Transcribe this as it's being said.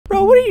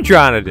Bro, what are you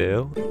trying to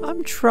do?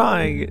 I'm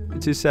trying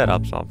to set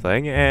up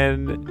something,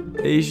 and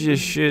he's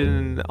just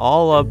shooting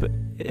all up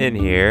in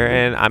here,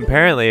 and I'm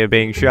apparently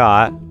being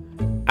shot.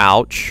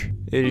 Ouch.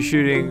 He's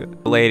shooting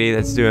a lady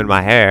that's doing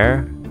my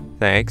hair.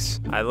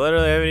 Thanks. I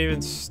literally haven't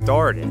even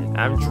started.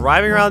 I'm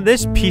driving around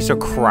this piece of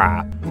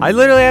crap. I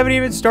literally haven't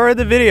even started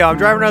the video. I'm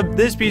driving around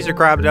this piece of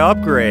crap to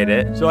upgrade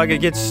it so I could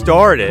get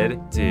started.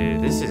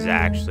 Dude, this is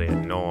actually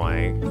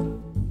annoying.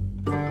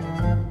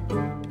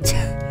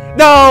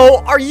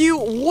 No,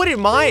 what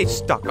am I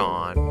stuck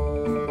on?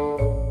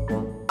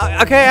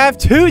 Okay, I have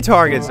 2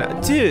 targets now.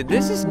 Dude,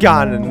 this has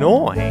gotten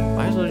annoying.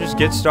 Might as well just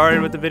get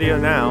started with the video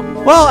now.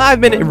 Well, I've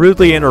been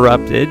rudely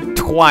interrupted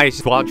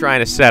twice while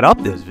trying to set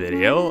up this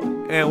video.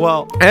 And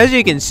well, as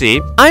you can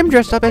see, I'm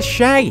dressed up as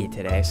Shaggy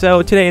today.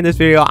 So today in this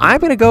video, I'm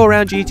gonna go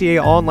around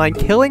GTA Online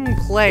killing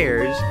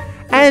players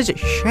as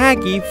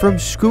Shaggy from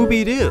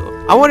Scooby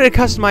Doo. I wanted to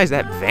customize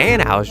that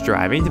van I was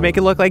driving to make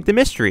it look like the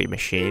Mystery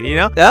Machine, you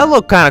know? That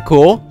looked kind of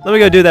cool. Let me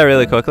go do that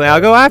really quickly. I'll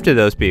go after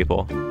those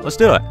people. Let's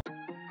do it.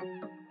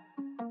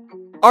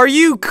 Are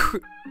you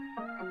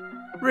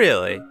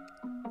really?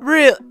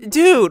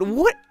 Dude,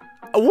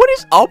 what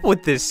is up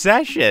with this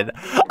session?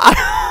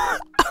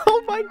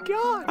 Oh my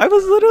god. I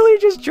was literally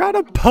just trying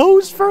to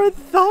pose for a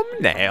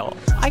thumbnail.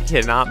 I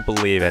cannot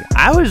believe it.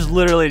 I was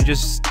literally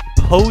just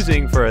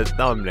posing for a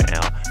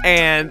thumbnail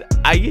and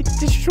I get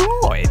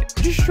destroyed.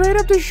 Just straight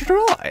up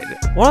destroyed.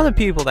 One of the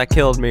people that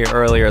killed me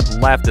earlier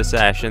left the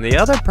session. The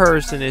other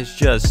person is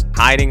just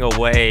hiding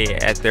away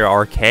at their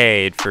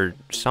arcade for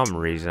some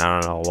reason. I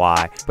don't know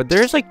why. But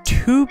there's like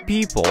 2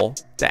 people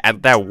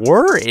that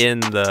were in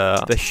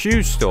the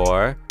shoe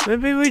store.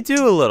 Maybe we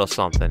do a little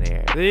something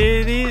here.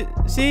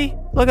 See?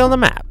 Look on the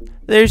map.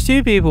 There's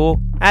 2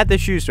 people at the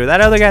shoe store.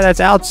 That other guy that's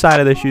outside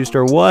of the shoe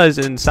store was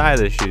inside of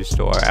the shoe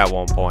store at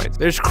one point.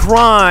 There's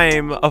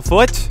crime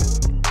afoot.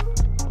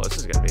 Oh, this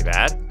is gonna be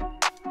bad.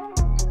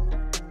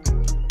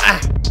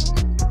 Ah!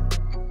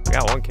 I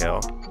got 1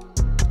 kill.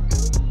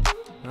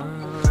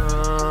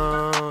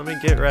 Let me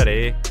get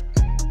ready.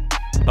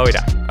 Oh, he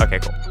died. Okay,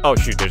 cool. Oh,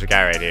 shoot, there's a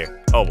guy right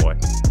here. Oh, boy.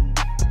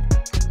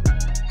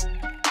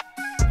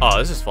 Oh,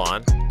 this is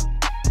fun.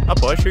 I'll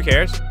push, who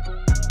cares?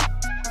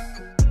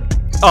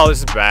 Oh, this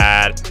is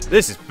bad.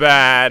 This is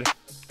bad.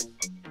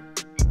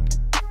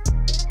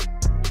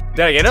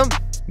 Did I get him?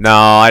 No,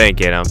 I didn't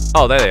get him.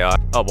 Oh, there they are.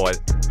 Oh, boy.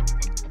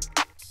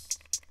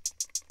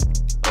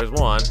 There's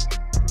 1.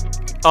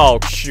 Oh,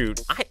 shoot.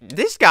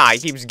 This guy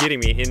keeps getting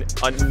me in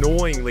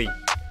annoyingly.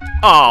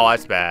 Oh,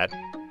 that's bad.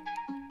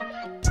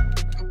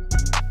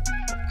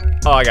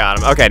 Oh, I got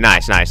him. Okay,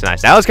 nice.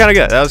 That was kind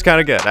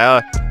of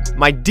good.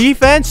 My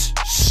defense,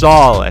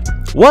 solid.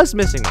 Was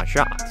missing my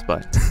shots,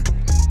 but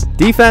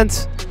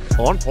defense,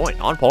 on point.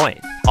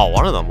 Oh,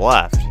 one of them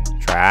left.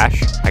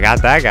 Trash. I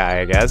got that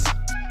guy, I guess.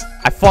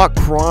 I fought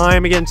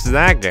crime against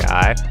that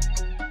guy.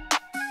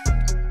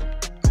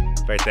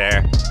 Right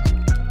there.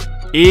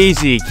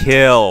 Easy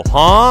kill,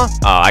 huh? Oh,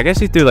 I guess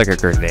he threw like a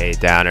grenade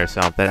down or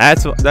something.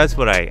 That's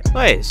what I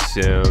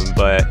assume,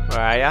 but where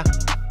are ya?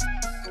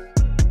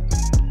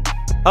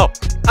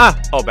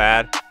 Oh,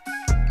 bad.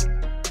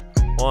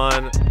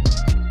 1.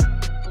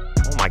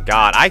 Oh my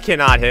god, I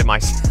cannot hit my.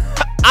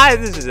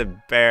 This is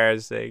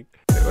embarrassing.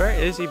 Wait, where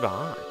is he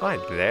behind?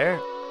 Behind there?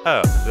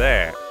 Oh,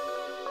 there.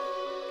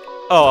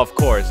 Oh, of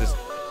course.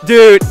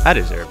 Dude, I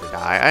deserve to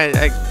die.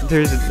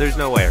 There's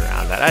no way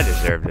around that. I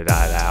deserve to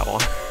die that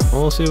one.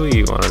 We'll see what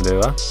you want to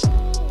do, huh?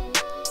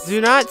 Do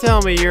not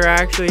tell me you're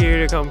actually here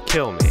to come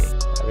kill me.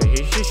 I mean,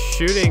 he's just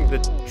shooting the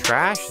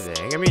trash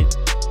thing. I mean,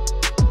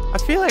 I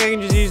feel like I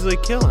can just easily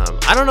kill him.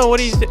 I don't know what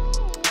he's doing.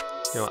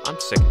 You know what? I'm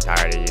sick and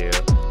tired of you.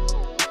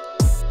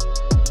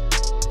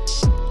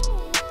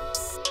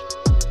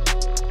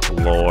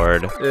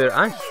 Lord. Dude,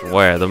 I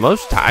swear, the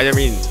most tired. I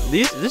mean,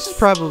 this is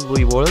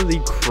probably one of the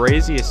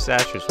craziest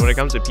sessions when it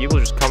comes to people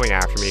just coming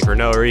after me for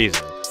no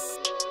reason.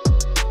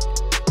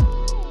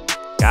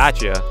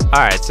 Gotcha.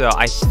 Alright, so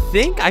I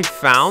think I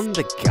found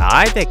the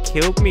guy that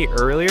killed me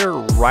earlier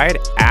right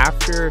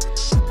after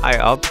I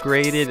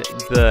upgraded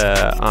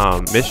the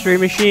mystery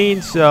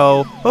machine.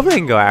 So hopefully I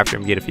can go after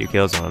him and get a few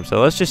kills on him.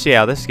 So let's just see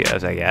how this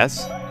goes, I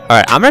guess.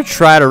 Alright, I'm gonna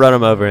try to run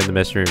him over in the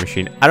mystery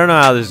machine. I don't know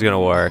how this is gonna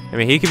work. I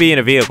mean, he could be in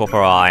a vehicle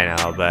for all I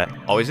know, but...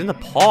 Oh, he's in the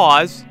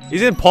pause.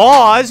 He's in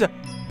pause.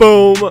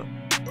 Boom.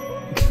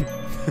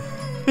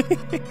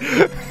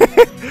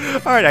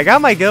 Alright, I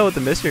got my go with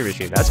the mystery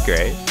machine. That's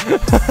great.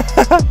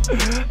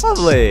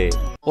 Lovely.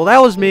 Well, that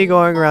was me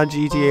going around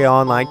GTA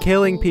Online,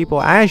 killing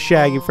people as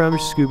Shaggy from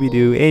Scooby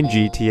Doo in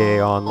GTA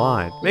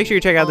Online. Make sure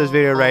you check out this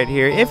video right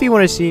here if you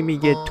want to see me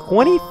get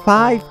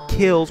 25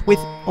 kills with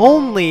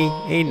only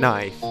a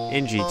knife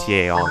in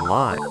GTA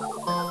Online.